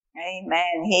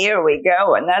Amen. Here we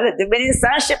go. Another Dominion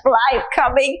Sonship Live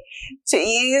coming to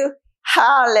you.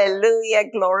 Hallelujah.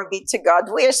 Glory be to God.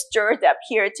 We are stirred up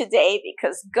here today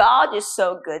because God is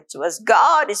so good to us.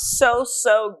 God is so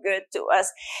good to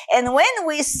us. And when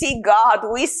we see God,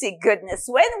 we see goodness.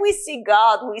 When we see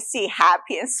God, we see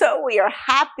happy. And so we are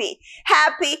happy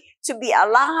to be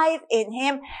alive in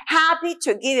Him, happy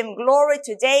to give Him glory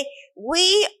today.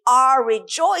 We are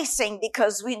rejoicing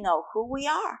because we know who we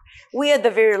are. We are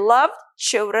the very loved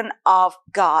children of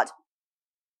God.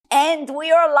 And we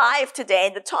are alive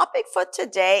today. The topic for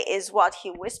today is what He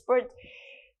whispered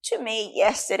to me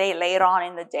yesterday, later on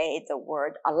in the day, the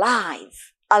word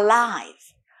alive,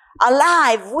 alive,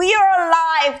 alive. We are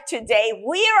alive today.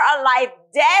 We are alive.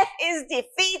 Death is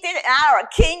defeated and our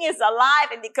King is alive.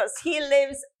 And because He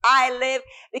lives, I live.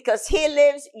 Because He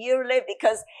lives, you live.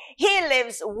 Because He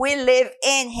lives, we live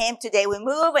in Him today. We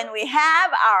move and we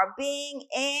have our being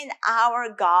in our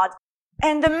God.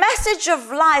 And the message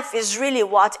of life is really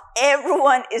what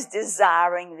everyone is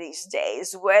desiring these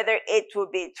days, whether it will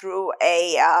be through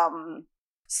a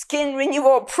skin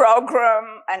renewal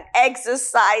program, an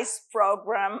exercise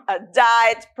program, a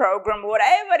diet program,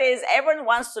 whatever it is. Everyone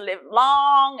wants to live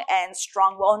long and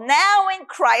strong. Well, now in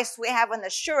Christ, we have an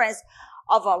assurance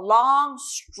of a long,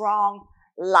 strong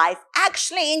life.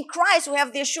 Actually, in Christ, we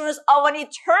have the assurance of an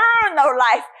eternal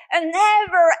life, a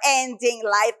never-ending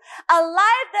life, a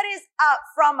life that is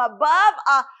from above,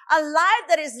 a life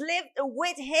that is lived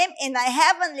with Him in a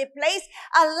heavenly place,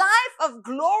 a life of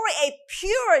glory, a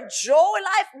pure joy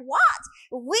life. What?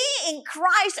 We in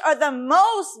Christ are the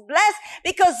most blessed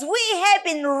because we have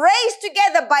been raised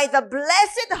together by the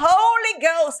blessed Holy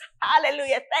Ghost.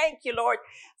 Hallelujah. Thank you, Lord,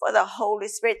 for the Holy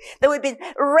Spirit, that we've been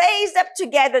raised up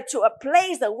together to a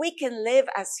place that we can live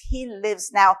as He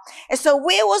lives now. And so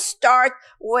we will start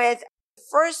with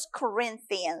 1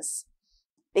 Corinthians.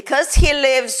 Because He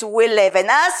lives, we live. And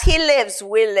as He lives,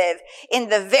 we live. In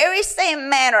the very same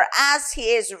manner as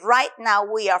He is right now,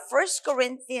 we are 2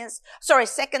 Corinthians 13.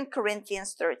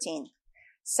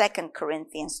 2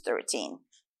 Corinthians 13.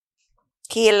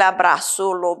 Kila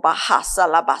brasulo bahasa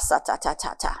la basata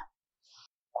tatata.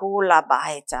 Kula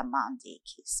baheta mandi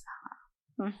kisa.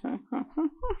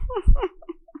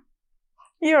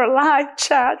 You're alive,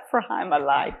 Chad, for I'm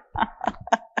alive.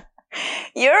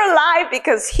 You're alive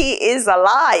because He is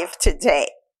alive today.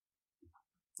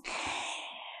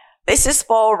 This is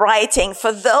Paul writing,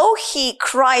 for though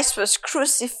Christ was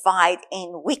crucified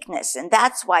in weakness, and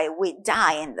that's why we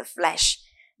die in the flesh.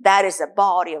 That is a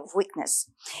body of weakness.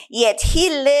 Yet He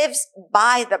lives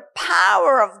by the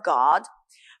power of God.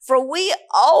 For we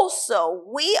also,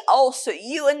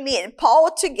 you and me and Paul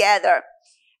together,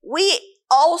 we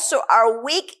also are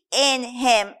weak in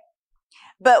Him,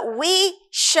 but we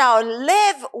shall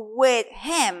live with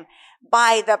Him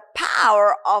by the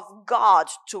power of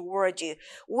God toward you.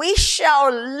 We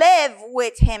shall live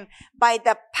with Him by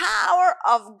the power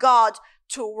of God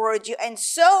toward you. And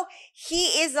so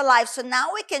He is alive. So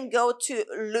now we can go to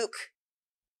Luke.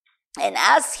 And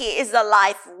as He is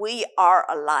alive, we are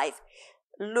alive.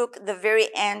 Luke, the very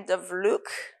end of Luke,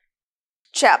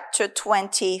 chapter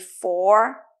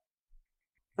 24,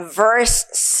 verse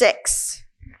 6.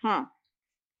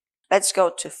 Let's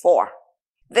go to 4.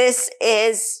 This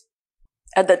is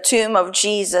at the tomb of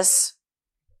Jesus.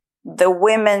 The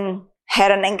women had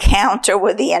an encounter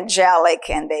with the angelic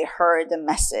and they heard the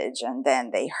message and then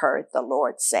they heard the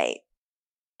Lord say.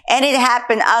 And it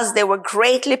happened as they were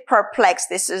greatly perplexed.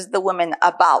 This is the women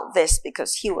about this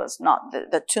because He was not,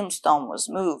 the tombstone was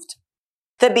moved.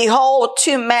 That behold,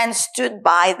 2 men stood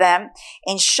by them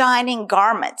in shining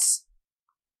garments.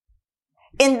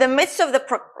 In the midst of the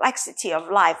perplexity of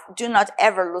life, do not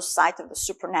ever lose sight of the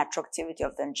supernatural activity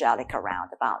of the angelic around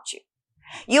about you.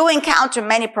 You encounter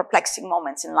many perplexing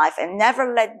moments in life and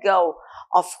never let go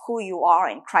of who you are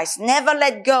in Christ. Never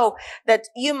let go that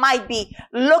you might be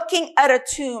looking at a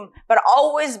tomb, but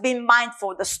always be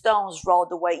mindful the stones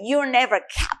rolled away. You're never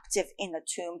captive in a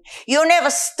tomb. You're never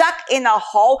stuck in a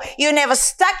hole. You're never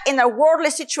stuck in a worldly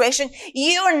situation.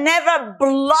 You're never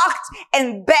blocked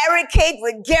and barricaded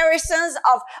with garrisons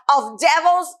of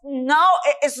devils. No,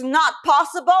 it is not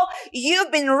possible.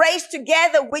 You've been raised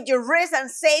together with your risen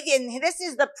Savior. And this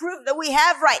is the proof that we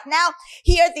have right now.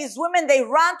 Here, these women, they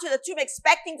run to the tomb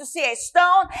expecting to see a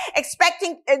stone,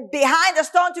 expecting behind the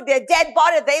stone to be a dead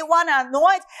body they want to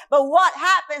anoint. But what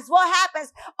happens?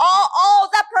 All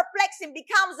that perplexing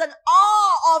becomes an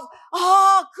awe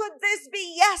of, could this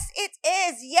be? Yes, it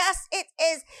is. Yes, it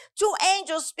is. 2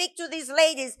 angels speak to these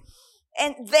ladies.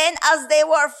 And then as they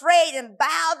were afraid and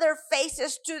bowed their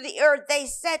faces to the earth, they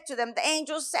said to them, the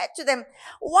angels said to them,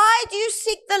 why do you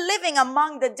seek the living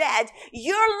among the dead?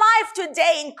 Your life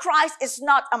today in Christ is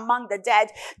not among the dead.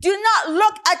 Do not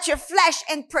look at your flesh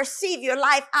and perceive your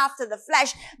life after the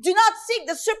flesh. Do not seek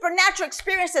the supernatural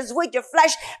experiences with your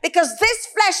flesh, because this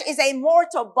flesh is a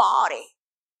mortal body.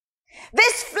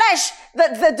 This flesh,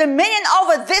 the dominion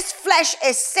over this flesh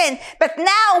is sin. But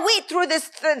now we, through this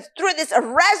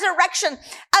resurrection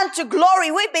unto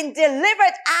glory, we've been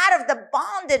delivered out of the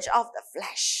bondage of the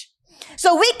flesh.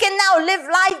 So we can now live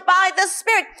life by the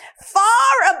Spirit,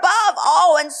 far above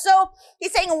all. And so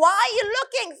he's saying, why are you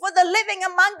looking for the living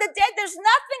among the dead? There's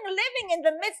nothing living in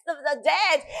the midst of the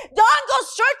dead. Don't go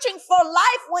searching for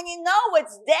life when you know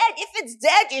it's dead. If it's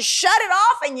dead, you shut it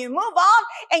off and you move on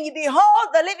and you behold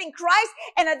the living Christ.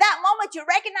 And at that moment, you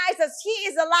recognize as he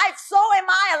is alive, so am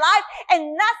I alive.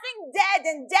 And nothing dead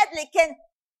and deadly can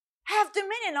have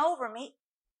dominion over me,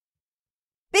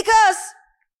 because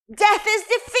death is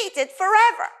defeated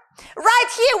forever. Right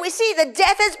here we see that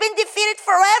death has been defeated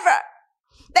forever.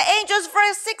 The angels,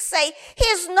 verse 6 say, he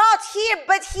is not here,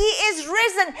 but he is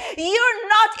risen. You're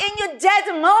not in your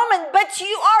dead moment, but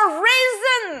you are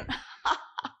risen.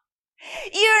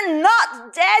 You're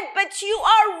not dead, but you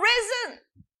are risen.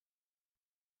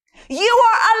 You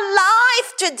are alive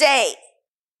today.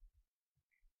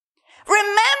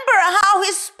 Remember how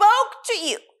he spoke to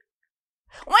you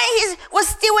when he was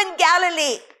still in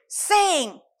Galilee,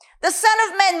 saying, the Son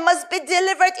of Man must be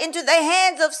delivered into the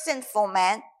hands of sinful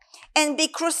men and be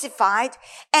crucified,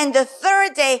 and the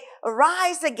third day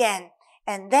rise again.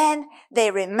 And then they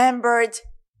remembered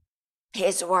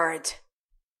his word,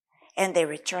 and they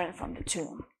returned from the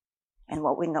tomb. And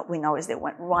what we know is they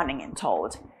went running and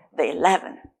told the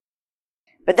 11.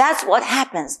 But that's what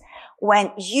happens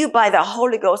when you, by the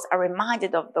Holy Ghost, are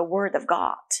reminded of the word of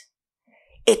God.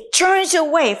 It turns you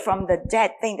away from the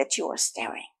dead thing that you are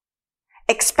staring,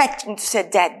 expecting to see a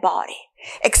dead body,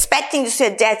 expecting to see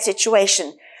a dead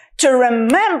situation, to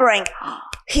remembering,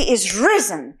 he is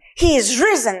risen, he is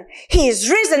risen, he is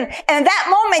risen. And in that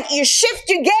moment, you shift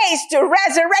your gaze to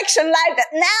resurrection life that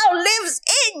now lives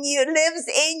in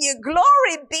you.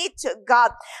 Glory be to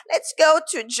God. Let's go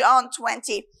to John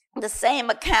 20, the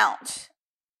same account.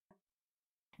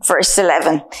 Verse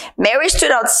 11, Mary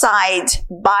stood outside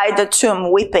by the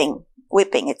tomb weeping.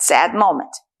 It's a sad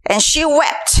moment. And she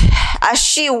wept. As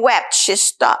she wept, she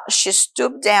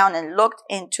stooped down and looked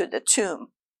into the tomb.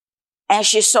 And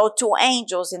she saw two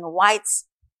angels in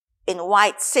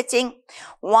white sitting,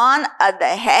 one at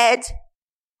the head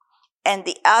and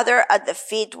the other at the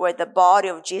feet where the body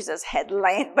of Jesus had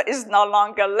lain, but is no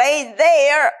longer laying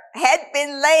there. Had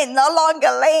been laid, no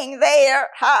longer laying there.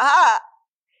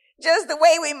 Just the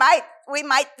way we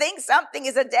might think something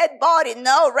is a dead body.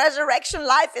 No, resurrection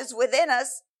life is within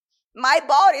us. My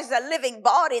body is a living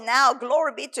body now.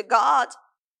 Glory be to God.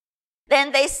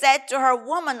 Then they said to her,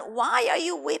 woman, why are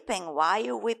you weeping? Why are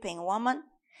you weeping, woman?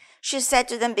 She said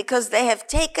to them, because they have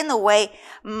taken away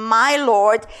my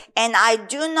Lord, and I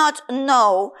do not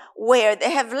know where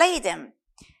they have laid him.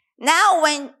 Now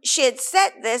when she had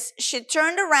said this, she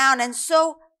turned around and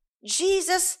saw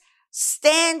Jesus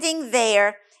standing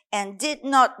there, and did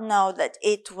not know that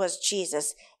it was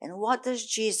Jesus. And what does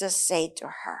Jesus say to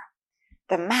her?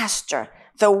 The Master,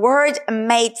 the Word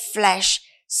made flesh,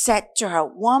 said to her,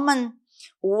 woman,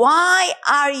 why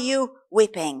are you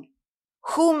weeping?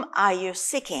 Whom are you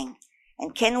seeking?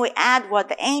 And can we add what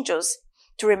the angels,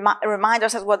 to remind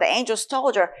ourselves what the angels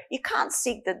told her? You can't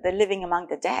seek the living among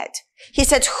the dead. He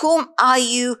said, whom are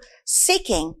you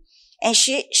seeking? And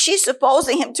she's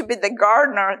supposing him to be the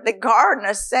gardener. The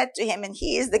gardener said to him, and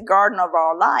he is the gardener of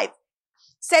our life,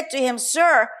 said to him,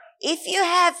 sir, if you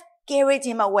have carried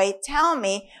him away, tell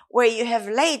me where you have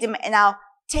laid him, and I'll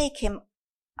take him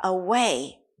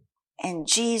away. And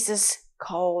Jesus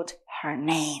called her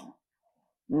name,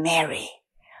 Mary.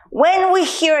 When we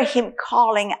hear him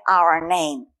calling our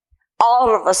name,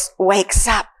 all of us wakes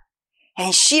up,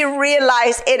 and she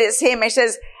realized it is him, and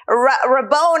says,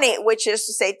 Rabboni, which is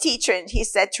to say teacher. And he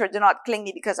said to her, do not cling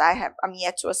me, because I'm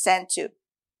yet to ascend to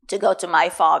go to my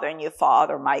Father and your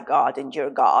Father, my God and your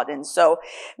God. And so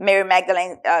Mary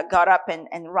Magdalene got up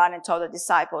and ran and told the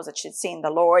disciples that she'd seen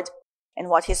the Lord. and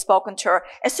what he's spoken to her.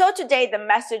 And so today the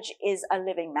message is a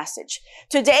living message.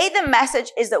 Today the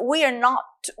message is that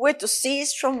we're to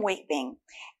cease from weeping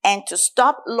and to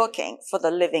stop looking for the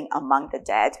living among the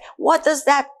dead. What does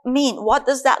that mean? What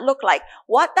does that look like?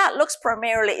 What that looks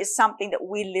primarily is something that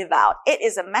we live out. It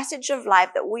is a message of life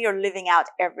that we are living out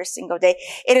every single day.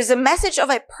 It is a message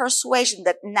of a persuasion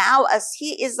that now as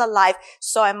he is alive,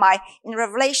 so am I. In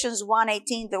Revelations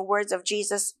 1:18, the words of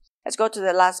Jesus. Let's go to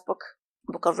the last book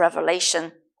of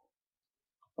Revelation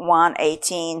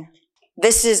 1:18.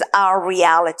 This is our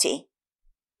reality.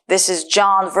 This is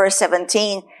John verse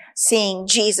 17. Seeing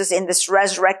Jesus in this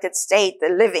resurrected state, the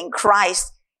living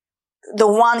Christ, the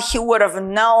one he would have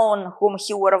known, whom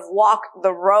he would have walked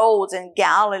the roads in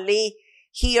Galilee.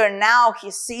 Here now he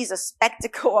sees a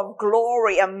spectacle of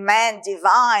glory, a man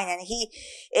divine, and he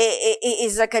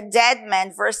is like a dead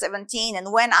man, verse 17.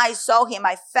 And when I saw him,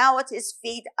 I fell at his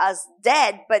feet as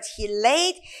dead, but he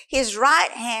laid his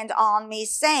right hand on me,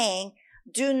 saying,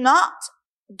 Do not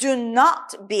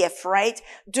be afraid.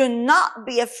 Do not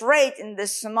be afraid in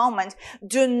this moment.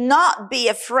 Do not be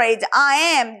afraid. I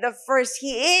am the first.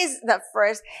 He is the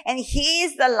first, and he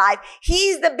is the life. He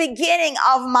is the beginning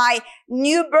of my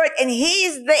new birth, and he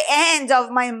is the end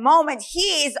of my moment.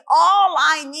 He is all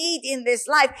I need in this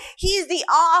life. He is the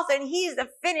author, and he is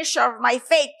the finisher of my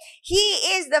faith. He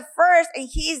is the first, and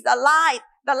he is the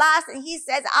last, and he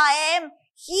says, I am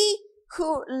he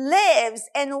who lives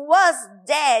and was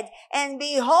dead, and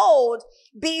behold,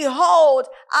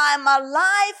 I'm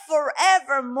alive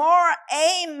forevermore.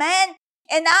 Amen.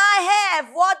 And I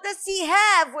have, what does he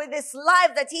have with this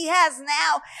life that he has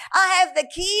now? I have the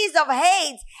keys of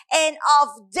Hades and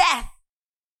of death.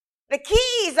 The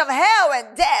keys of hell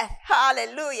and death.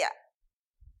 Hallelujah.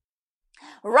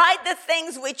 Write the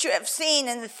things which you have seen,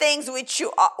 and the things which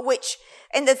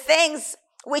and the things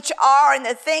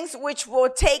which will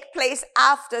take place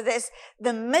after this.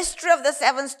 The mystery of the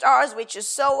 7 stars, which is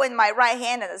so in my right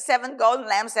hand, and the 7 golden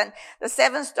lamps, and the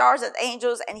 7 stars as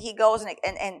angels. And he goes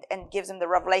and gives him the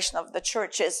revelation of the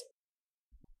churches.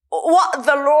 What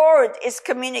the Lord is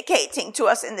communicating to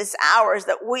us in this hour is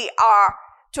that we are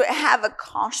to have a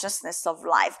consciousness of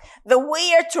life, that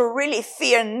we are to really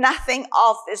fear nothing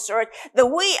of this earth, that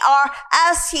we are,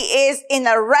 as he is, in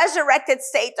a resurrected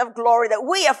state of glory, that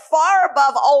we are far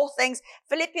above all things.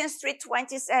 Philippians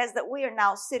 3:20 says that we are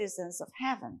now citizens of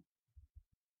heaven.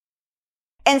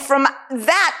 And from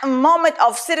that moment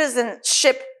of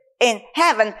citizenship in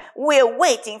heaven, we are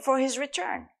waiting for his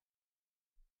return.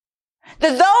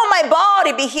 That though my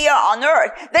body be here on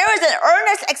earth, there is an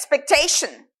earnest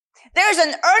expectation. There's an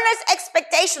earnest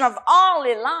expectation of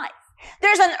only life.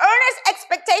 There's an earnest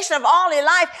expectation of only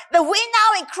life, that we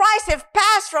now in Christ have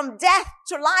passed from death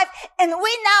to life, and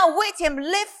we now with him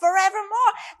live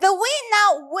forevermore. That we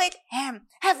now with him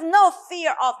have no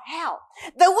fear of hell.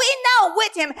 That we now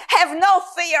with him have no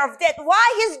fear of death. Why?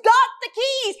 He's got the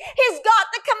keys. He's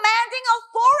got the commanding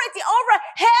authority over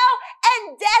hell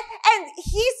and death. And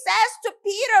he says to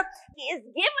Peter, he has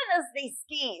given us these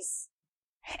keys.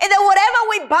 And that whatever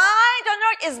we bind on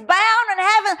earth is bound in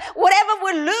heaven. Whatever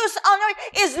we loose on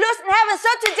earth is loose in heaven.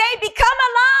 So today, become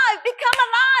alive. Become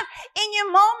alive in your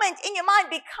moment, in your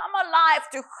mind. Become alive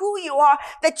to who you are.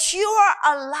 That you are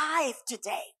alive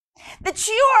today. That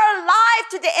you are alive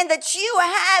today, and that you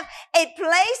have a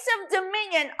place of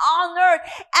dominion on earth.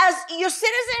 As your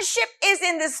citizenship is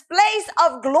in this place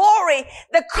of glory,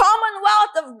 the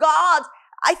commonwealth of God.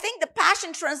 I think the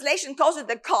Passion Translation calls it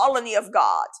the colony of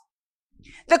God.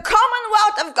 The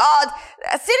commonwealth of God,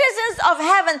 citizens of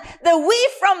heaven, that we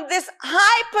from this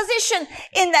high position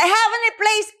in the heavenly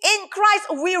place in Christ,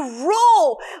 we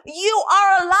rule. You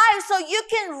are alive, so you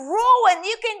can rule and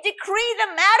you can decree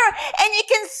the matter, and you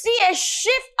can see a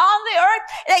shift on the earth,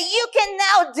 that you can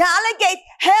now delegate.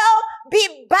 Hell,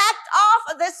 be backed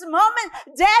off this moment.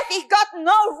 Death, you got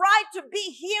no right to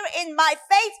be here in my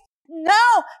face. No,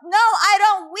 I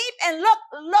don't weep and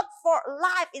look for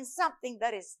life in something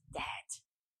that is dead.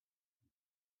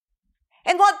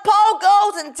 And what Paul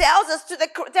goes and tells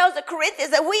the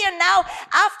Corinthians, that we are now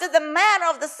after the manner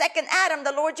of the second Adam,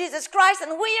 the Lord Jesus Christ,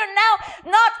 and we are now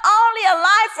not only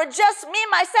alive for just me,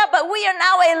 myself, but we are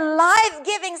now a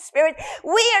life-giving spirit.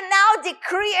 We are now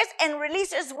decreers and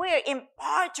releasers. We are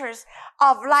imparters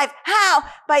of life. How?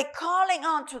 By calling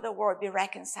on to the word, be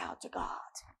reconciled to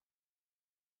God.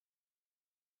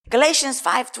 Galatians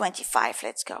 5:25,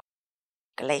 let's go.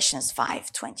 Galatians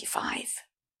 5:25.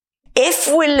 If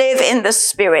we live in the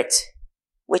Spirit,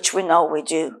 which we know we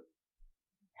do,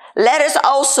 let us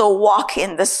also walk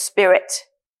in the Spirit.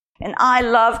 And I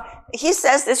love, he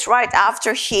says this right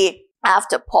after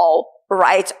Paul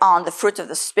writes on the fruit of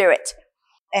the Spirit.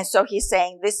 And so he's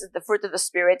saying this is the fruit of the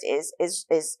Spirit is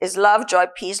love, joy,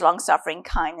 peace, long-suffering,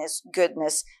 kindness,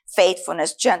 goodness,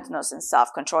 faithfulness, gentleness, and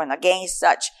self-control. And against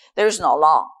such, there is no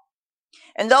law.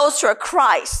 And those who are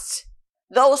Christ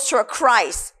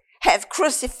have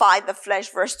crucified the flesh,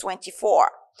 verse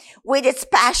 24, with its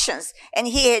passions. And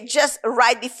he had just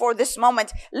right before this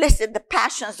moment listed the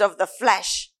passions of the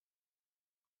flesh.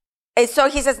 And so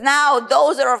he says, now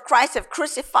those that are of Christ have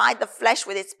crucified the flesh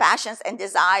with its passions and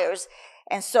desires.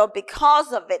 And so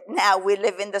because of it, now we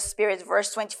live in the Spirit.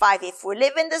 Verse 25, if we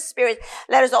live in the Spirit,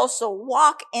 let us also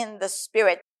walk in the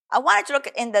Spirit. I wanted to look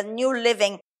at in the New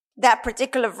Living, that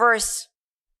particular verse.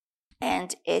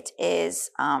 And it is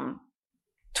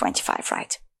 25,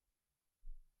 right?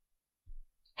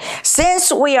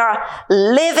 Since we are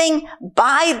living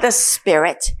by the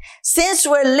Spirit,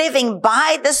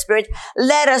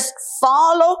 let us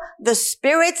follow the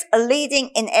Spirit's leading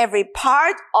in every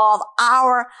part of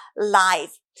our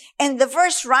life. And the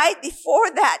verse right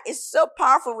before that is so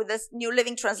powerful with this New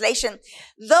Living Translation.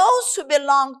 Those who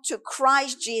belong to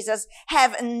Christ Jesus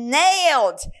have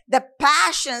nailed the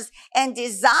passions and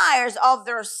desires of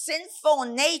their sinful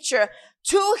nature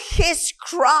to his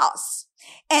cross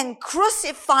and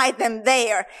crucified them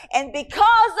there. And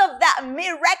because of that,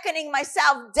 me reckoning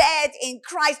myself dead in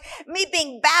Christ, me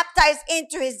being baptized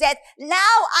into his death, now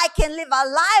I can live a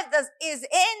life that is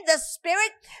in the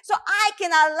Spirit, so I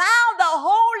can allow the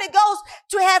Holy Ghost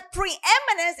to have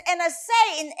preeminence and a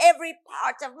say in every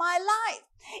part of my life.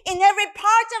 In every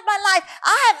part of my life,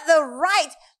 I have the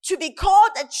right to be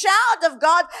called a child of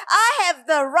God. I have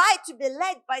the right to be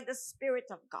led by the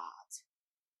Spirit of God.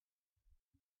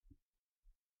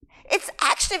 It's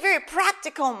actually a very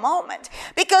practical moment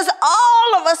because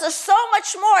all of us are so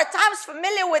much more at times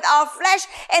familiar with our flesh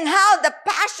and how the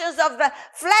passions of the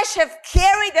flesh have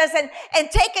carried us and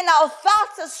taken our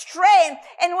thoughts astray,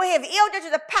 and we have yielded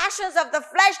to the passions of the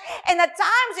flesh. And at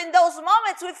times in those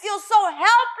moments we feel so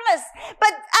helpless,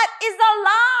 but that is a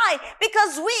lie,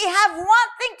 because we have one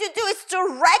thing to do, is to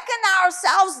reckon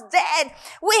ourselves dead.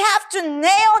 We have to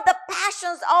nail the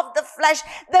passions of the flesh,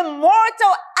 the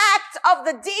mortal acts of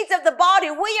the deeds of the body.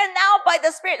 We are now by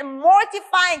the Spirit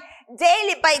mortifying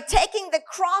daily by taking the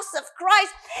cross of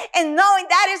Christ and knowing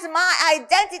that is my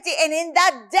identity, and in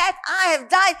that death I have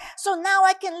died. So now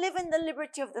I can live in the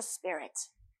liberty of the Spirit.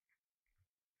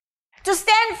 To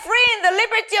stand free in the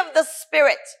liberty of the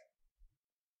Spirit.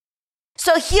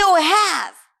 So he'll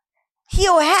have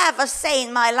a say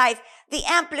in my life. The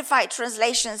Amplified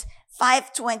Translations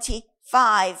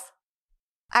 5:25.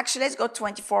 Actually, let's go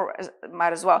 24,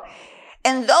 might as well.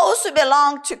 And those who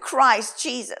belong to Christ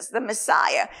Jesus, the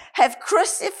Messiah, have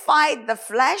crucified the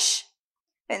flesh.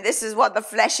 And this is what the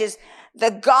flesh is: the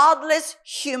godless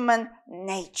human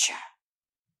nature.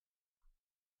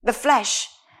 The flesh,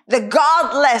 the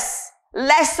godless,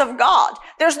 less of God.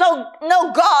 There's no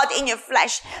God in your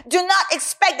flesh. Do not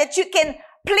expect that you can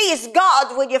please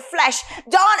God with your flesh.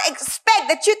 Don't expect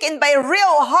that you can, by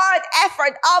real hard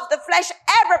effort of the flesh,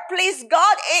 ever please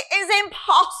God. It is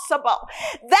impossible.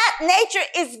 That nature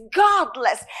is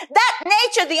godless. That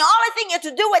nature, the only thing you have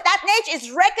to do with that nature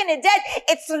is reckon it dead.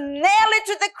 It's nail it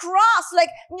to the cross. Like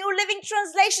New Living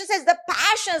Translation says, the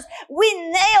passions we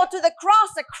nail to the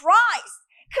cross of Christ.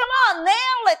 Come on,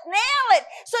 nail it.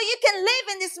 So you can live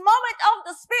in this moment of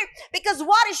the Spirit, because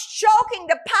what is choking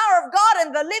the power of God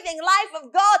and the living life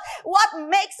of God,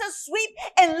 what makes us sweep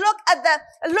and look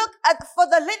for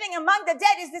the living among the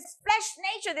dead, is this flesh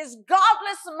nature, this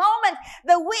godless moment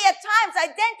that we at times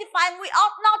identify, and we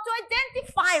ought not to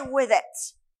identify with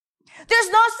it.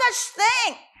 There's no such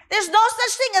thing. There's no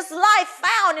such thing as life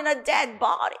found in a dead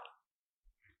body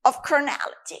of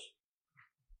carnality.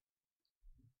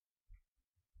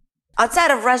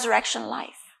 Outside of resurrection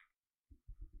life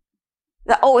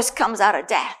that always comes out of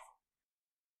death.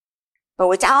 But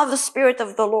without the Spirit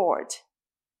of the Lord,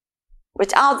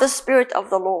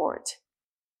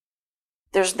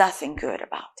 there's nothing good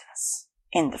about us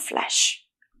in the flesh.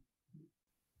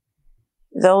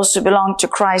 Those who belong to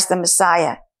Christ the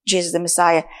Messiah, Jesus the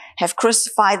Messiah, have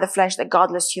crucified the flesh, the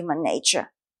godless human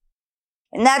nature.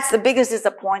 And that's the biggest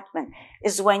disappointment,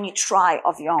 is when you try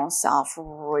of your own self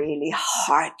really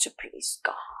hard to please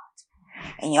God.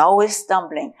 And you're always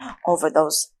stumbling over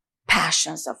those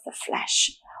passions of the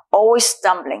flesh. Always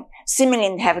stumbling,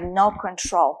 seemingly having no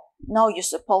control. No, you're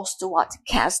supposed to what?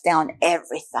 Cast down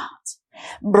every thought.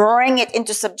 Bring it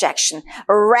into subjection.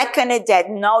 Reckon it dead.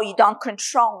 No, you don't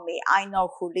control me. I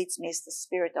know who leads me is the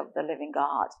Spirit of the living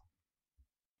God.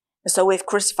 So we've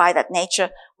crucified that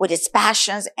nature with its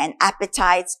passions and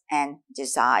appetites and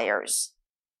desires.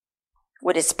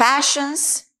 With its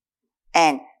passions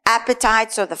and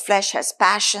appetites, so the flesh has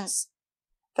passions.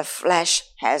 The flesh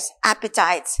has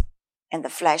appetites, and the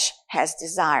flesh has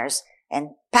desires.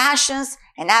 And passions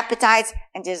and appetites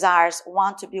and desires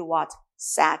want to be what?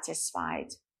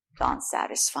 Satisfied. Don't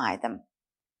satisfy them.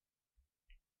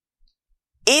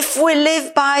 If we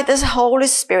live by the Holy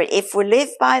Spirit,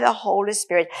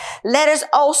 let us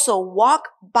also walk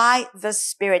by the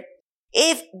Spirit.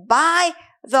 If by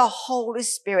the Holy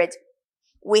Spirit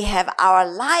we have our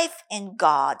life in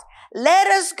God, let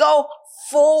us go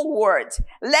forward.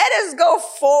 Let us go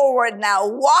forward now,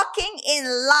 walking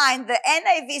in line. The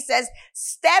NIV says,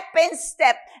 step in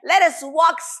step. Let us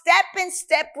walk step in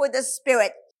step with the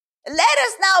Spirit. Let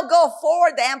us now go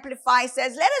forward, the Amplify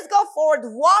says. Let us go forward,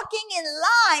 walking in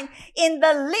line, in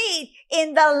the lead,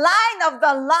 in the line of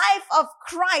the life of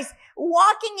Christ,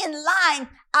 walking in line,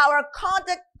 our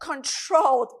conduct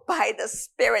controlled by the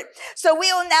Spirit. So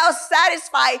we will now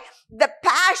satisfy the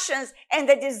passions and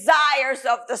the desires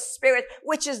of the Spirit,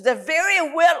 which is the very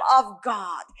will of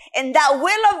God. And that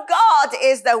will of God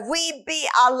is that we be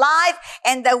alive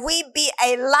and that we be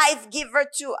a life giver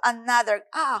to another.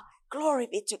 Glory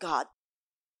be to God.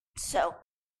 So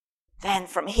then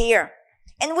from here,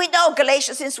 and we know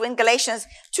Galatians, since we're in Galatians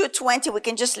 2:20, we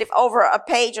can just flip over a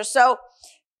page or so.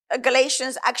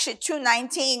 Galatians actually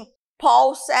 2:19,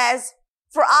 Paul says,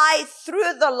 for I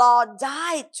through the law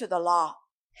died to the law,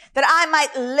 that I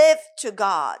might live to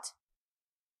God.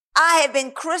 I have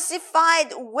been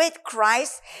crucified with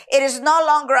Christ. It is no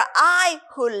longer I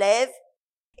who live.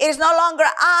 It is no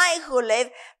longer I who live,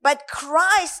 but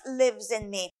Christ lives in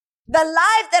me. The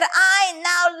life that I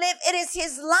now live, it is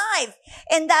his life.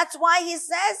 And that's why he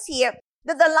says here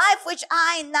that the life which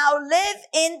I now live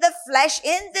in the flesh,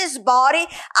 in this body,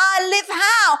 I live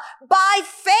how? By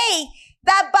faith.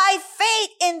 That by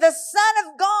faith in the Son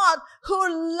of God who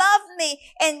loved me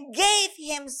and gave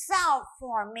himself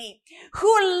for me.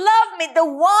 Who loved me, the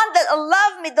one that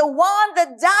loved me, the one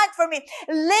that died for me,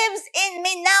 lives in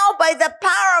me now by the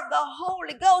power of the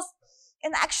Holy Ghost.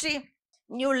 And actually,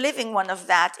 New Living one of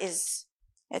that is,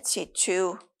 let's see,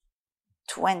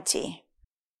 2:20.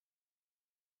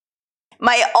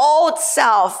 My old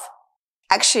self,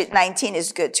 actually 19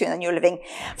 is good too in the New Living.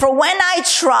 For when I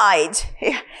tried,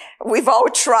 we've all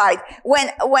tried,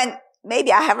 when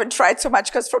maybe I haven't tried so much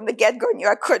because from the get-go I knew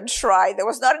I couldn't try. There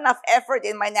was not enough effort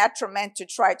in my natural man to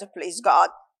try to please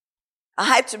God. I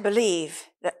had to believe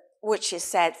that which he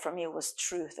said for me was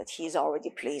truth, that he's already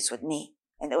pleased with me.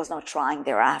 And there was no trying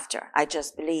thereafter. I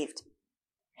just believed.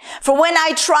 For when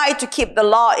I tried to keep the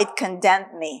law, it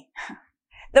condemned me.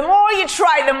 The more you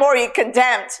try, the more you're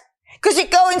condemned. Because you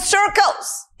go in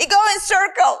circles.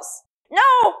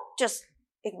 No, just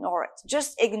ignore it.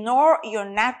 Just ignore your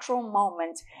natural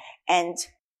moment. And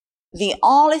the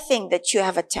only thing that you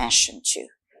have attention to,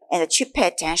 and that you pay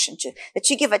attention to, that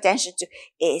you give attention to,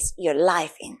 is your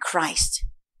life in Christ.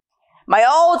 My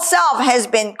old self has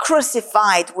been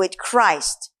crucified with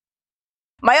Christ.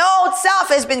 My old self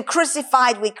has been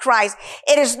crucified with Christ.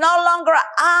 It is no longer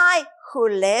I who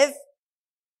live.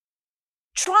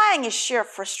 Trying is sheer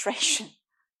frustration.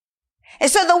 And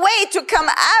so the way to come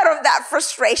out of that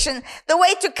frustration, the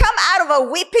way to come out of a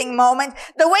weeping moment,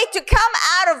 the way to come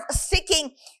out of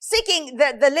seeking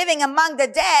the living among the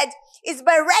dead is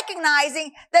by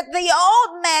recognizing that the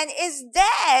old man is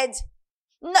dead.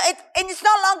 No, and it's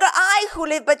no longer I who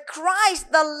live, but Christ,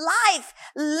 the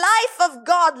life of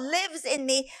God lives in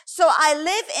me. So I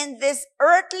live in this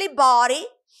earthly body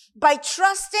by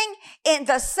trusting in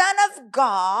the Son of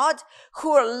God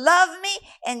who loved me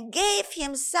and gave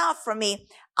himself for me.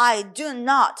 I do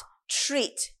not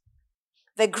treat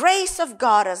the grace of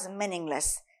God as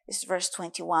meaningless. This is verse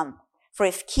 21. For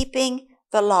if keeping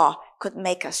the law could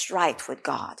make us right with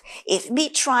God, if me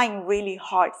trying really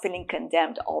hard, feeling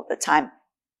condemned all the time,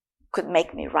 could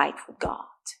make me right with God,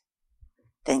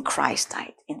 then Christ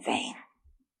died in vain.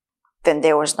 Then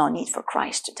there was no need for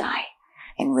Christ to die.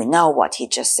 And we know what he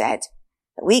just said.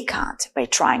 We can't, by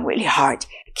trying really hard,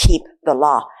 keep the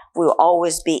law. We'll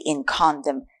always be in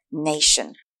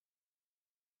condemnation.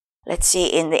 Let's see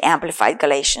in the Amplified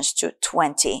Galatians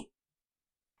 2:20.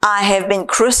 I have been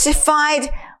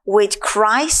crucified with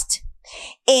Christ.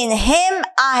 In him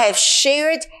I have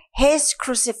shared his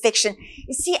crucifixion.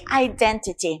 You see,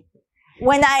 identity.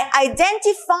 When I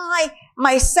identify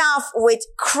myself with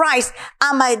Christ,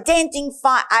 I'm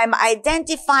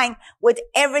identifying with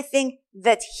everything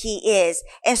that he is.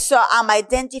 And so I'm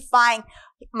identifying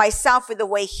myself with the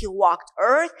way he walked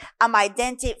earth. I'm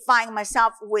identifying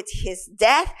myself with his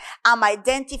death. I'm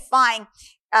identifying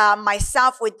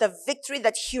myself with the victory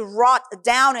that he wrought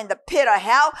down in the pit of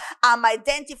hell. I'm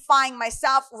identifying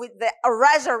myself with the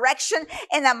resurrection,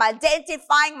 and I'm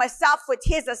identifying myself with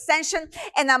his ascension,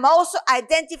 and I'm also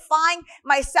identifying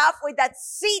myself with that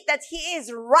seat that he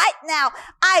is right now.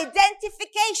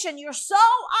 Identification, your soul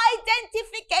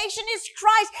identification is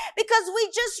Christ, because we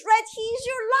just read he's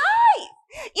your life.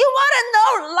 You want to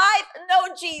know life?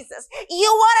 Know Jesus. You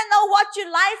want to know what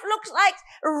your life looks like?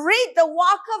 Read the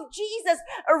walk of Jesus.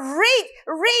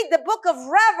 Read the book of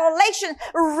Revelation.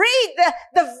 Read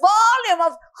the volume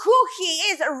of who he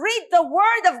is. Read the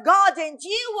word of God, and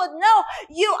you would know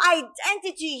your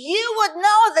identity. You would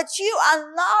know that you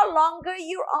are no longer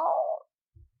your own.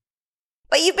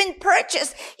 But you've been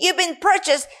purchased. You've been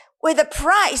purchased with a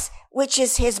price, which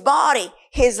is his body,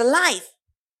 his life.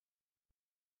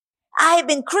 I have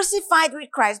been crucified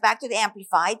with Christ, back to the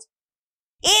Amplified.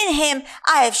 In him,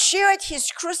 I have shared his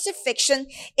crucifixion.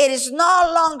 It is no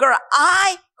longer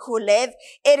I who live.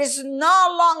 It is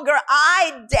no longer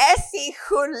I, Deci,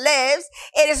 who lives.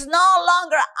 It is no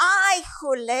longer I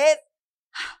who live,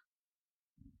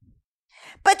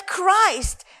 but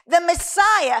Christ, the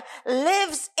Messiah,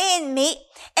 lives in me.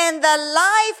 And the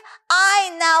life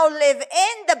I now live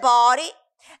in the body,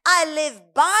 I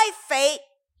live by faith.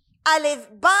 I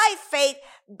live by faith,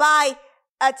 by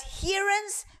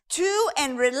adherence to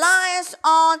and reliance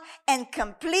on and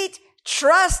complete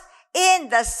trust in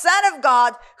the Son of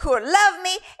God who loved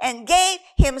me and gave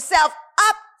himself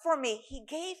up for me. He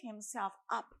gave himself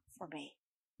up for me.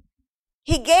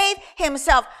 He gave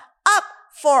himself up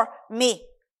for me.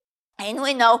 And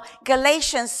we know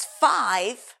Galatians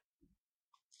 5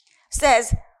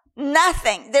 says,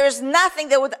 there's nothing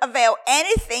that would avail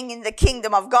anything in the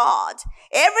kingdom of God.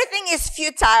 Everything is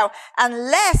futile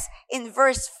unless, in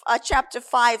chapter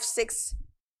 5, 6,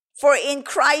 for in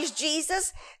Christ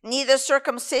Jesus, neither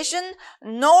circumcision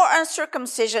nor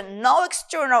uncircumcision, no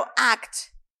external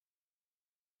act,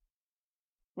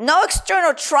 no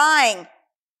external trying,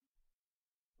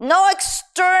 no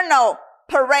external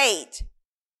parade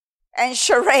and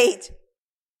charade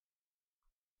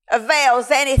avails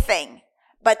anything,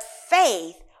 but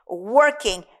faith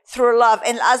working through love.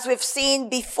 And as we've seen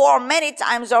before many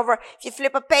times over, if you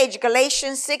flip a page,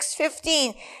 Galatians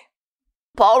 6:15,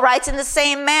 Paul writes in the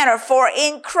same manner, for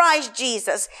in Christ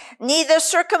Jesus, neither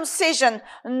circumcision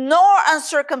nor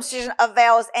uncircumcision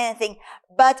avails anything,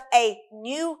 but a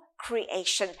new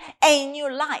creation, a new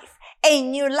life, a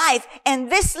new life.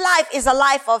 And this life is a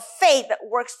life of faith that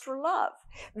works through love.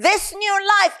 This new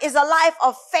life is a life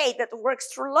of faith that works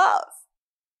through love.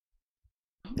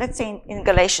 Let's say in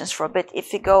Galatians for a bit,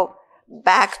 if you go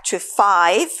back to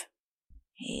 5,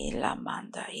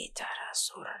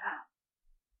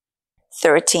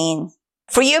 13.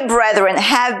 For you, brethren,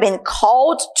 have been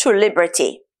called to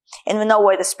liberty. And we know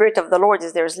where the Spirit of the Lord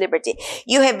is, there is liberty.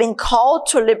 You have been called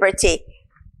to liberty.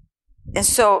 And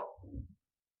so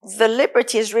the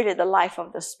liberty is really the life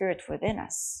of the Spirit within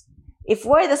us. If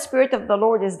where the Spirit of the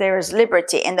Lord is, there is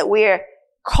liberty, and that we're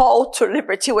called to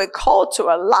liberty, we're called to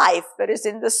a life that is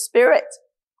in the Spirit.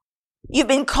 You've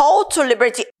been called to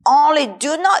liberty. Only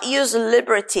do not use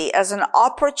liberty as an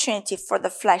opportunity for the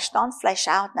flesh. Don't flesh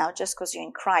out now just because you're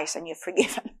in Christ and you're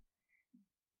forgiven.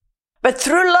 But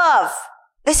through love,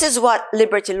 this is what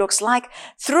liberty looks like.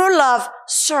 Through love,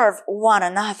 serve one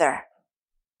another.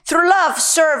 Through love,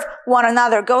 serve one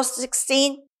another. Go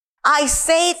 16. I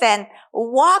say then,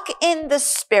 walk in the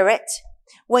Spirit.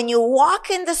 When you walk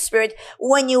in the Spirit,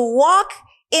 when you walk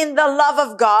in the love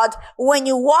of God, when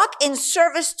you walk in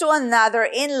service to another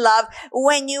in love,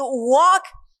 when you walk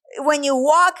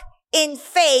in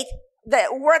faith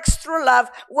that works through love,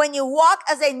 when you walk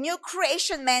as a new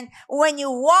creation man, when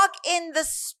you walk in the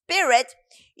Spirit,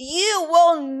 you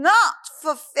will not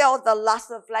fulfill the lust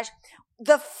of the flesh.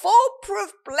 The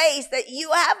foolproof place that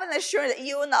you have an assurance that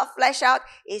you will not flesh out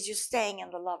is you staying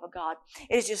in the love of God.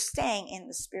 It is you staying in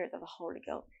the Spirit of the Holy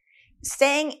Ghost.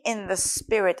 Staying in the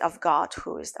Spirit of God,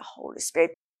 who is the Holy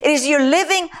Spirit. It is you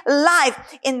living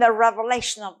life in the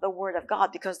revelation of the Word of God,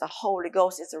 because the Holy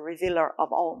Ghost is a revealer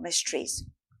of all mysteries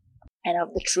and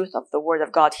of the truth of the Word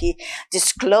of God. He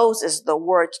discloses the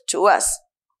Word to us.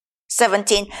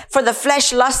 17, for the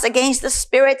flesh lusts against the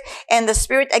Spirit, and the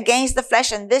Spirit against the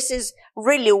flesh. And this is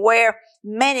really where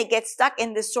many get stuck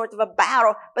in this sort of a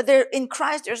battle. But in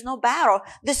Christ, there's no battle.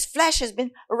 This flesh has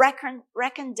been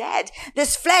reckoned dead.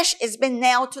 This flesh has been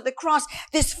nailed to the cross.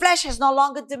 This flesh has no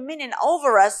longer dominion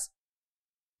over us.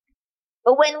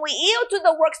 But when we yield to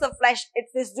the works of flesh,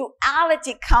 it's this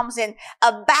duality comes in,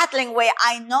 a battling way.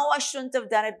 I know I shouldn't have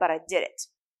done it, but I did it.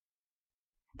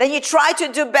 Then you try to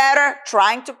do better,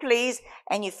 trying to please,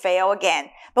 and you fail again.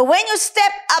 But when you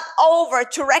step up over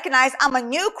to recognize I'm a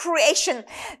new creation,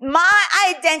 my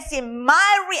identity,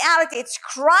 my reality, it's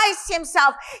Christ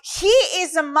himself. He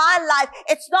is my life.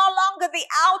 It's no longer the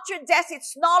outer Deci.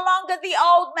 It's no longer the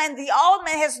old man. The old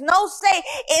man has no say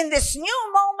in this new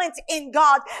moment in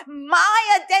God.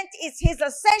 My identity is his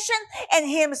ascension and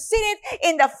him seated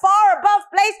in the far above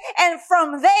place. And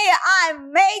from there,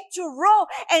 I'm made to rule.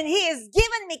 And he has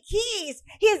given me keys.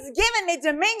 He's given me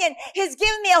dominion. He's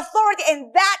given me authority.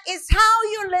 And that is how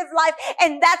you live life.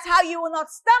 And that's how you will not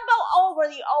stumble over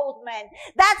the old man.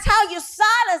 That's how you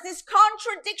silence this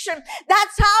contradiction.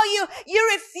 That's how you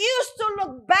refuse to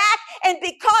look back and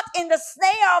be caught in the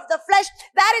snare of the flesh.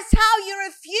 That is how you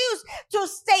refuse to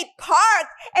stay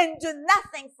parked and do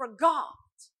nothing for God.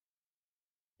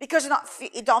 Because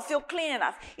you don't feel clean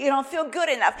enough. You don't feel good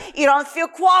enough. You don't feel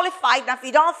qualified enough.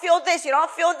 You don't feel this. You don't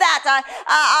feel that.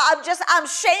 I'm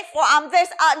shameful. I'm this.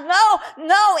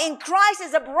 No. In Christ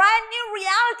is a brand new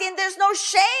reality, and there's no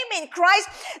shame in Christ.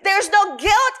 There's no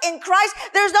guilt in Christ.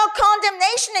 There's no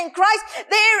condemnation in Christ.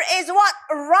 There is what?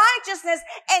 Righteousness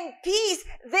and peace.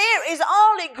 There is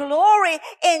only glory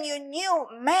in your new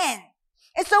man.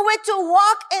 And so we're to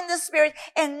walk in the Spirit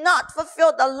and not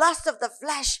fulfill the lust of the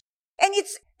flesh. And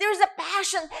there's a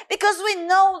passion because we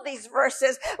know these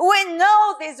verses. We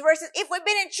know these verses. If we've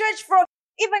been in church for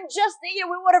even just a year,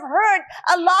 we would have heard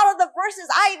a lot of the verses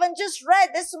I even just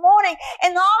read this morning.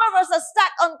 And all of us are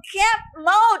stuck on camp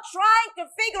mode trying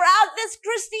to figure out this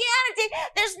Christianity.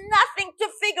 There's nothing to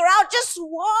figure out. Just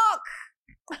walk.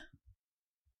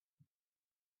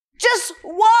 Just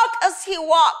walk as he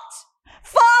walked.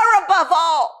 Far above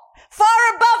all. Far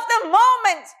above the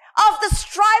moment of the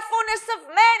strifefulness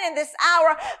of man in this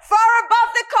hour, far above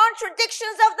the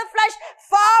contradictions of the flesh,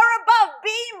 far above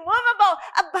being movable,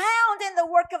 abound in the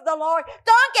work of the Lord.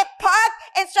 Don't get parked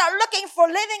and start looking for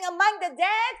living among the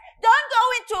dead. Don't go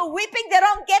into a weeping. They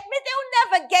don't get me. They'll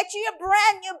never get you. You're a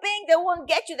brand new being. They won't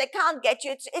get you. They can't get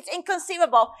you. It's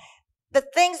inconceivable. The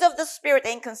things of the Spirit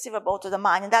are inconceivable to the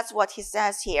mind. And that's what he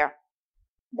says here.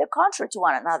 They're contrary to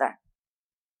one another.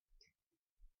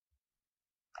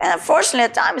 And unfortunately,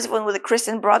 at times, even with a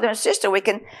Christian brother and sister, we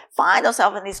can find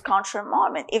ourselves in this contrary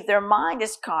moment. If their mind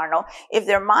is carnal, if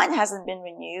their mind hasn't been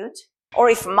renewed, or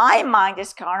if my mind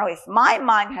is carnal, if my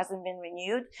mind hasn't been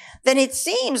renewed, then it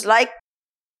seems like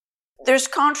there's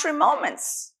contrary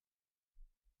moments.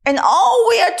 And all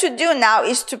we are to do now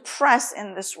is to press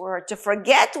in this word, to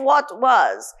forget what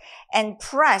was, and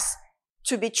press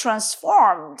to be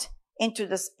transformed into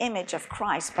this image of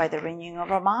Christ by the renewing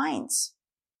of our minds.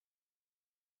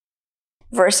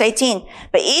 Verse 18,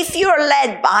 but if you are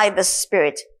led by the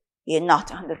Spirit, you're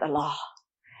not under the law.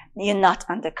 You're not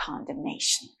under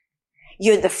condemnation.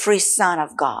 You're the free son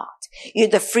of God. You're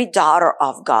the free daughter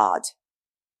of God.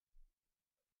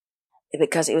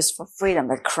 Because it was for freedom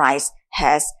that Christ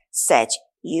has set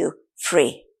you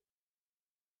free.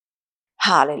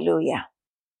 Hallelujah.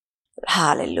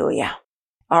 Hallelujah.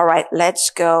 All right, let's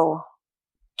go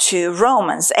to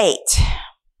Romans 8.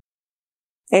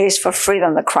 It is for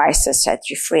freedom that Christ has set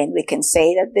you free. And we can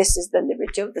say that this is the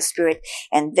liberty of the Spirit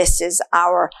and this is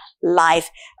our life.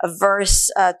 Verse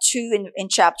 2 in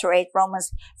chapter 8, Romans,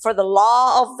 for the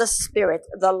law of the Spirit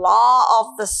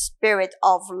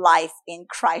of life in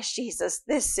Christ Jesus.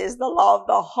 This is the law of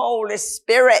the Holy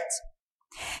Spirit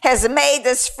has made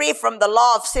us free from the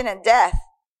law of sin and death.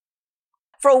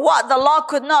 For what the law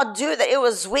could not do, that it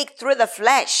was weak through the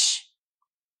flesh.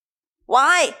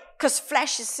 Why? Because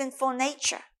flesh is sinful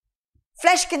nature.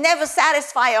 Flesh can never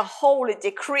satisfy a holy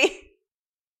decree.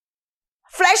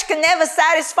 Flesh can never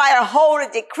satisfy a holy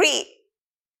decree.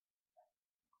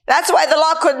 That's why the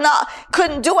law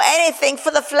couldn't do anything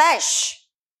for the flesh.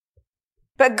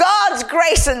 But God's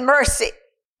grace and mercy,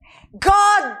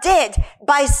 God did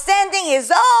by sending his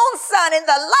own son in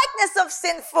the likeness of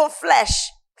sinful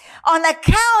flesh. On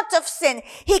account of sin,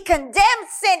 he condemned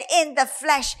sin in the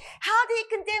flesh. How did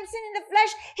he condemn sin in the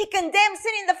flesh? He condemned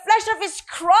sin in the flesh of his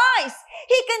Christ.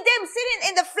 He condemned sin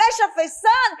in the flesh of his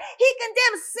son. He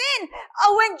condemned sin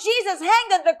when Jesus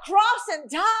hanged on the cross and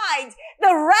died.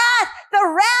 The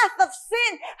wrath of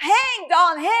sin hanged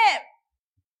on him.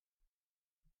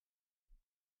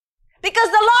 Because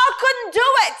the law couldn't do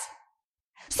it.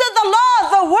 So the law,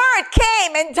 the word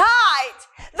came and died.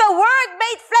 The word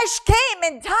made flesh came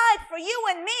and died for you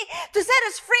and me to set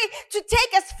us free, to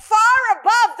take us far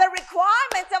above the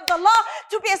requirements of the law,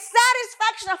 to be a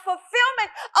satisfaction, a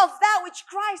fulfillment of that which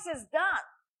Christ has done.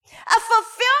 A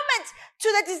fulfillment to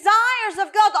the desires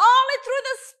of God only through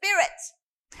the Spirit.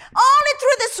 Only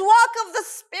through this walk of the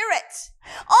Spirit.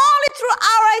 Only through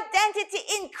our identity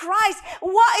in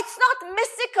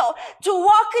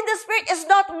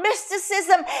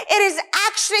It is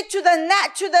actually to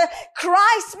the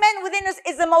Christ man within us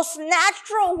is the most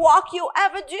natural walk you'll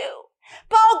ever do.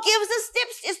 Paul gives us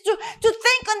tips is to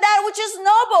think on that which is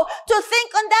noble, to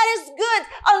think on that is good,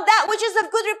 on that which is of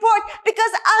good report,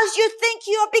 because as you think,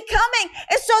 you are becoming.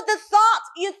 And so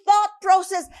your thought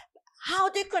process, how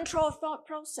do you control a thought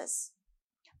process?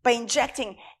 By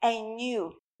injecting a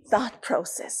new thought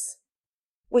process,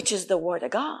 which is the Word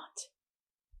of God.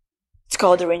 It's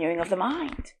called the renewing of the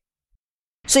mind.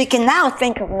 So you can now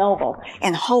think of noble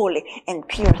and holy and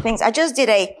pure things. I just did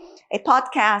a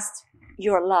podcast,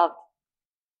 You're Loved.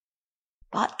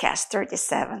 Podcast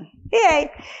 37.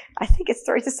 Yay. I think it's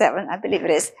 37. I believe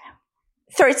it is.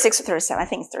 36 or 37. I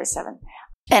think it's 37.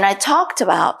 And I talked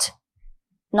about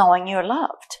knowing you're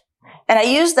loved. And I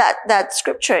used that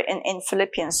scripture in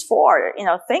Philippians 4,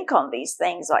 think on these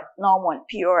things like noble and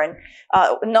pure and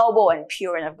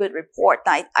of good report.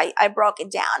 And I broke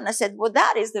it down and I said, well,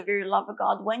 that is the very love of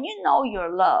God. When you know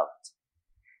you're loved,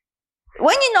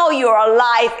 when you know you're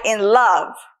alive in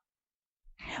love,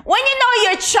 when you know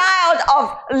you're a child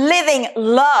of living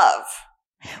love,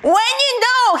 when you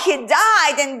know He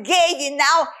died and gave you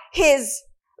now His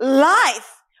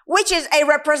life, which is a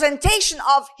representation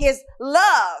of His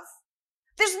love,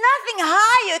 there's nothing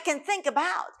higher you can think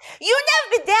about. You'll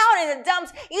never be down in the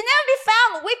dumps. You'll never be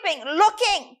found weeping,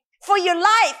 looking for your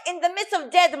life in the midst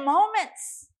of dead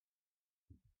moments.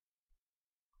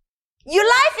 Your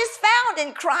life is found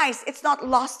in Christ. It's not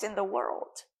lost in the world.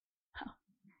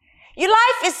 Your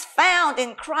life is found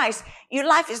in Christ. Your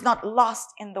life is not lost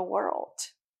in the world.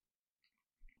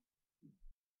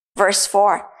 Verse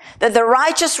 4, that the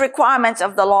righteous requirements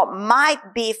of the law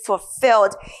might be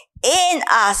fulfilled in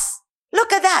us.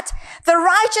 Look at that. The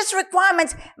righteous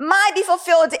requirements might be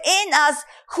fulfilled in us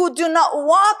who do not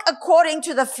walk according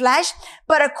to the flesh,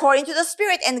 but according to the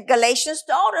Spirit. And Galatians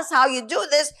told us how you do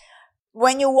this.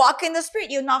 When you walk in the Spirit,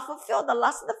 you not fulfill the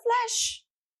lust of the flesh.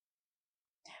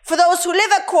 For those who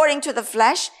live according to the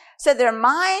flesh, set their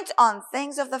mind on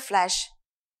things of the flesh.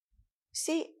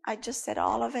 See, I just said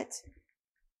all of it.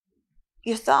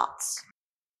 Your thoughts.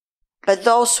 But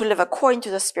those who live according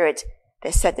to the Spirit,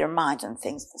 they set their minds on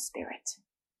things of the Spirit.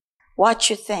 What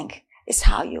you think is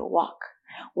how you walk.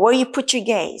 Where you put your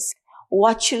gaze,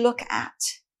 what you look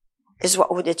at, is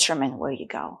what will determine where you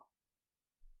go.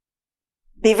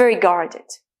 Be very guarded.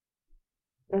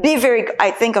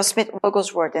 I think of Smith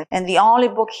Wigglesworth, and the only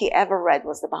book he ever read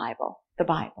was the Bible. The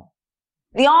Bible.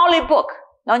 The only book.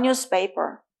 No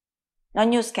newspaper. No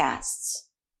newscasts.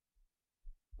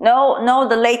 No,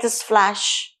 the latest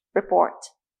flash report.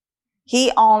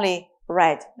 He only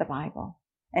read the Bible.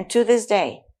 And to this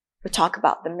day, we talk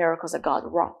about the miracles that God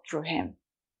wrought through him.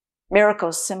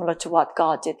 Miracles similar to what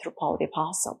God did through Paul the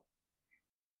Apostle.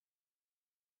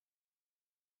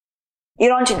 You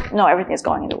don't know everything that's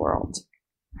going in the world.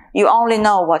 You only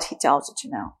know what he tells you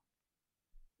to know.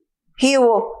 He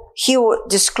will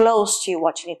disclose to you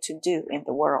what you need to do in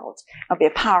the world. It'll be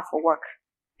a powerful work.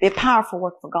 Be a powerful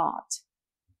work for God.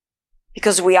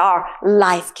 Because we are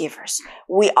life givers.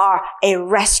 We are a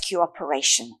rescue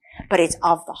operation. But it's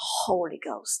of the Holy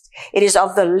Ghost. It is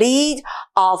of the lead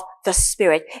of the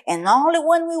Spirit. And only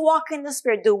when we walk in the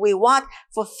Spirit do we what?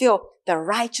 Fulfill the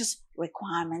righteous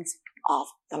requirements of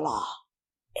the law.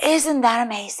 Isn't that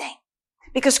amazing?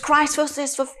 Because Christ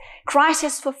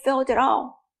has fulfilled it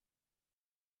all.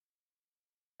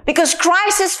 Because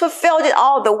Christ has fulfilled it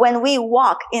all, that when we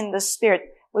walk in the Spirit,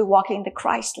 we walk in the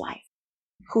Christ life,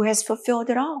 who has fulfilled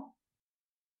it all.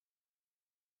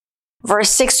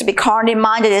 Verse 6, to be carnally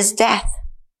minded is death.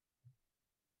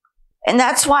 And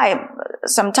that's why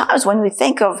sometimes when we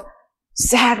think of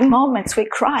sad moments, we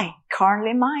cry,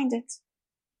 carnally minded.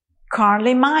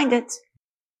 Carnally minded.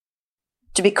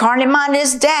 To be carnally minded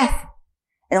is death.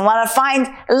 And want to find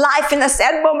life in a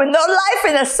sad moment. No life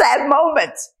in a sad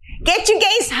moment. Get your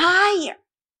gaze higher.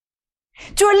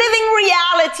 To a living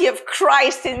reality of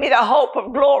Christ in me, the hope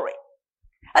of glory.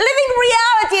 A living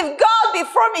reality of God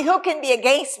before me, who can be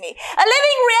against me? A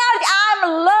living reality,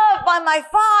 I'm loved by my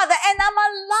Father and I'm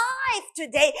alive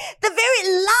today. The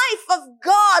very life of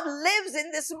God lives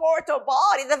in this mortal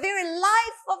body. The very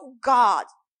life of God.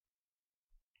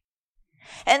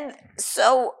 And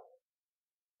so,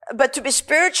 but to be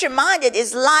spiritually minded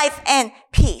is life and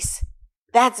peace.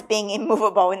 That's being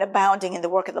immovable and abounding in the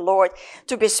work of the Lord.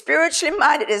 To be spiritually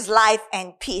minded is life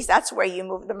and peace. That's where you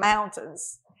move the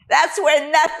mountains. That's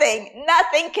where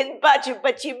nothing can budge you,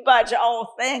 but you budge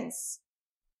all things.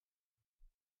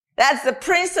 That's the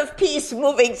Prince of Peace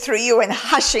moving through you and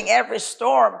hushing every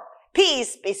storm.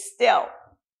 Peace, be still.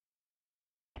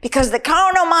 Because the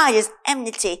carnal mind is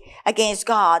enmity against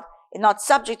God, and not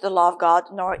subject to the law of God,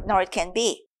 nor it can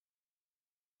be.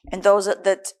 And those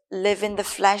that live in the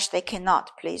flesh, they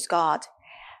cannot please God.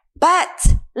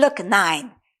 But look,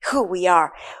 9, who we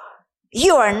are.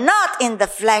 You are not in the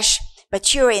flesh,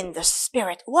 but you're in the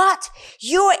spirit. What?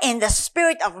 You're in the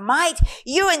spirit of might.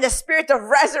 You're in the spirit of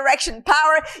resurrection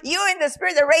power. You're in the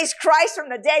spirit that raised Christ from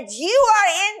the dead. You are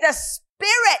in the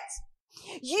spirit.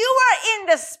 You are in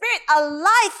the spirit,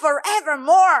 alive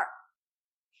forevermore.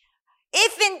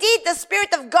 If indeed the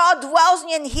Spirit of God dwells in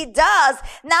you, and He does.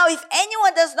 Now, if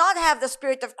anyone does not have the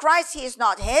Spirit of Christ, he is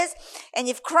not His. And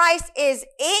if Christ is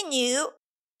in you,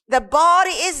 the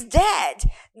body is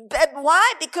dead. But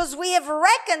why? Because we have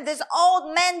reckoned this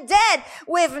old man dead.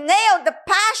 We've nailed the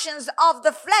passions of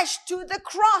the flesh to the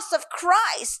cross of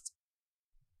Christ.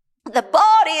 The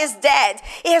body is dead.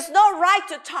 It has no right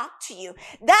to talk to you.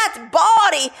 That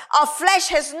body of flesh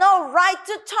has no right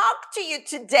to talk to you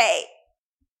today.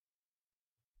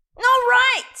 No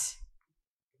right.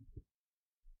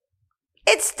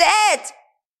 It's dead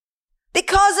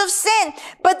because of sin.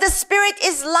 But the spirit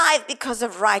is life because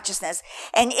of righteousness.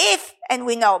 But if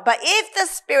the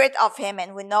spirit of Him,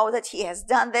 and we know that He has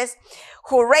done this,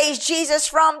 who raised Jesus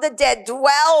from the dead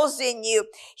dwells in you,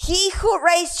 He who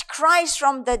raised Christ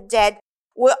from the dead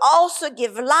will also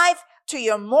give life to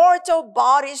your mortal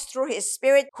bodies through His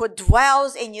Spirit who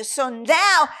dwells in you. So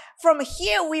now, from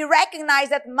here, we recognize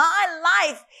that my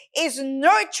life is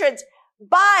nurtured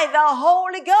by the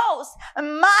Holy Ghost.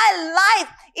 My life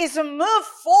is moved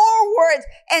forward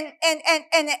and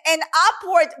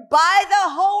upward by the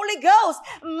Holy Ghost.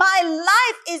 My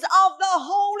life is of the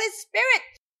Holy Spirit.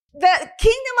 The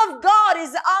kingdom of God is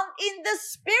in the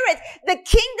Spirit. The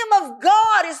kingdom of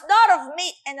God is not of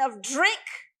meat and of drink.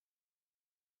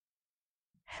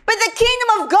 But the kingdom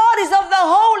of God is of the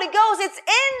Holy Ghost. It's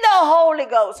in the Holy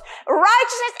Ghost.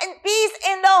 Righteousness and peace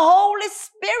in the Holy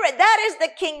Spirit. That is the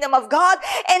kingdom of God.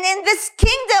 And in this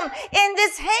kingdom,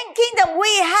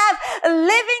 we have a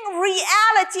living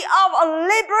reality of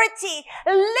liberty.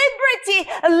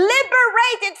 Liberty,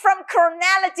 liberated from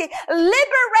carnality,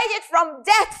 liberated from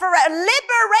death,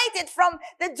 liberated from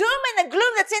the doom and the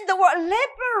gloom that's in the world,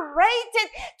 liberated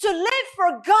to live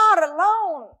for God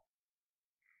alone.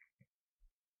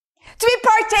 To be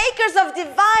partakers of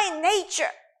divine nature,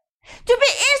 to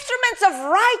be instruments of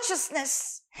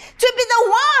righteousness, to be the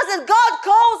ones that God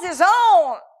calls His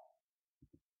own,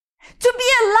 to be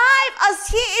alive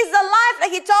as He is alive, like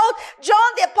He told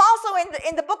John the Apostle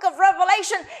in the book of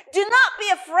Revelation. Do not be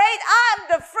afraid. I am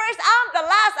the first, I'm the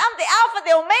last, I'm the Alpha,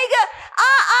 the Omega.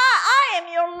 I am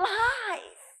your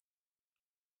life.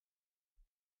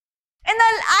 And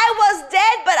I was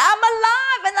dead, but I'm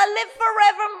alive and I live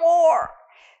forevermore.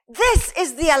 This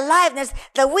is the aliveness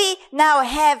that we now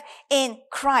have in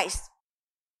Christ.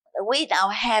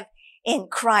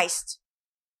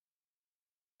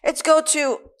 Let's go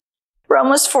to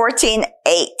Romans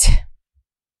 14:8.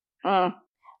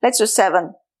 Let's do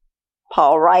 7.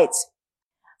 Paul writes,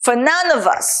 for none of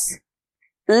us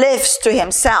lives to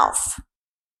himself,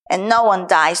 and no one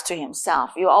dies to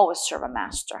himself. You always serve a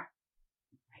master.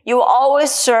 You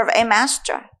always serve a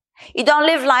master. You don't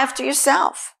live life to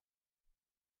yourself.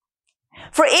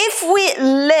 For if we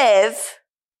live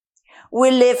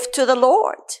to the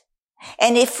Lord.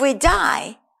 And if we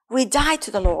die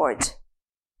to the Lord.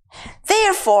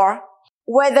 Therefore,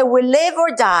 whether we live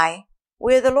or die,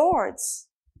 we're the Lord's.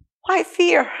 Why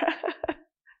fear?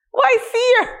 Why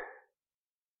fear?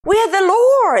 We're the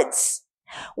Lord's.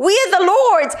 We're the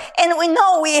Lord's, and we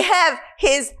know we have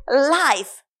His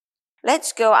life.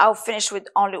 Let's go. I'll finish with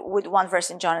one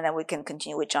verse in John, and then we can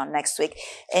continue with John next week.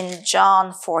 In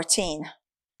John 14,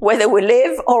 whether we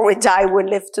live or we die, we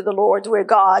live to the Lord. We're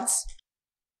God's.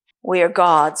 We are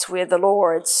God's. We're the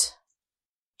Lord's.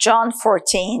 John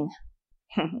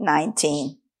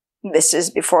 14:19. This is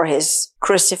before His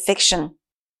crucifixion.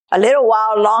 A little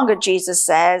while longer, Jesus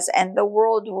says, and the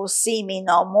world will see me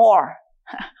no more.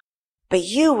 But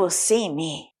you will see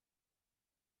me.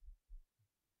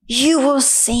 You will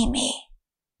see me.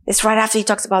 It's right after He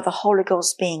talks about the Holy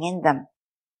Ghost being in them.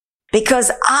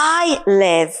 Because I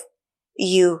live,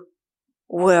 you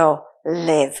will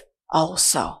live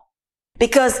also.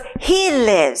 Because He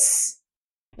lives.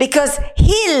 Because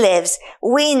He lives,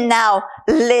 we now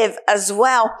live as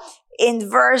well. In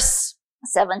verse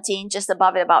 17, just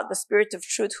above it, about the Spirit of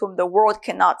truth, whom the world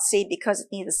cannot see because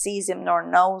it neither sees Him nor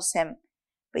knows Him.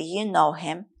 But you know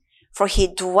Him, for He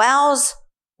dwells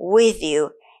with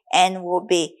you and will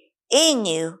be in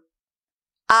you.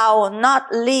 I will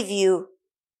not leave you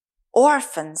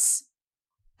orphans.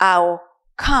 I will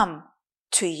come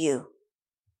to you.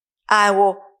 I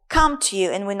will come to you.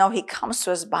 And we know he comes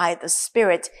to us by the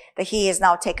Spirit, that he has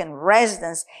now taken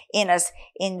residence in us.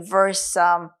 In verse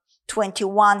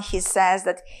 21, he says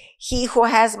that he who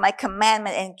has my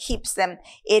commandment and keeps them,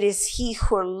 it is he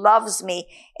who loves me,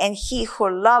 and he who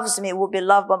loves me will be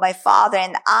loved by my Father,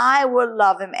 and I will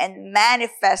love him and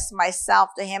manifest myself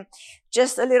to him.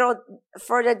 Just a little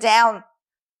further down,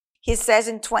 he says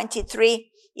in 23,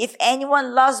 if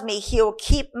anyone loves me, he will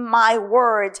keep my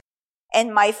word,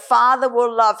 and my Father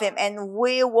will love him, and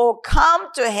we will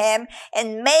come to him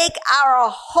and make our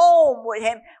home with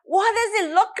him. What does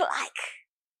it look like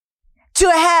to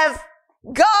have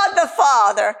God the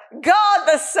Father, God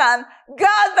the Son,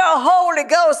 God the Holy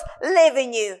Ghost live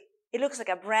in you? It looks like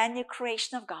a brand new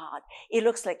creation of God. It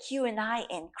looks like you and I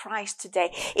in Christ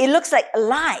today. It looks like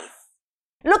life.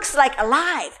 Looks like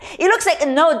alive. It looks like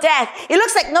no death. It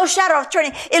looks like no shadow of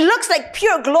turning. It looks like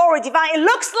pure glory divine. It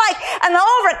looks like an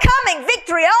overcoming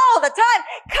victory all the time,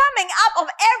 coming up of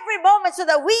every moment, so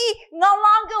that we no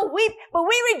longer weep, but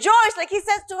we rejoice. Like he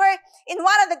says to her in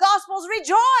one of the Gospels,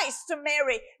 rejoice to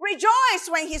Mary. Rejoice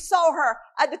when he saw her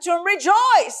at the tomb.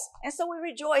 Rejoice. And so we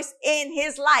rejoice in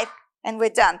his life. And we're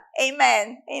done.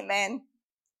 Amen. Amen.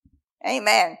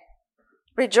 Amen.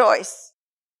 Rejoice.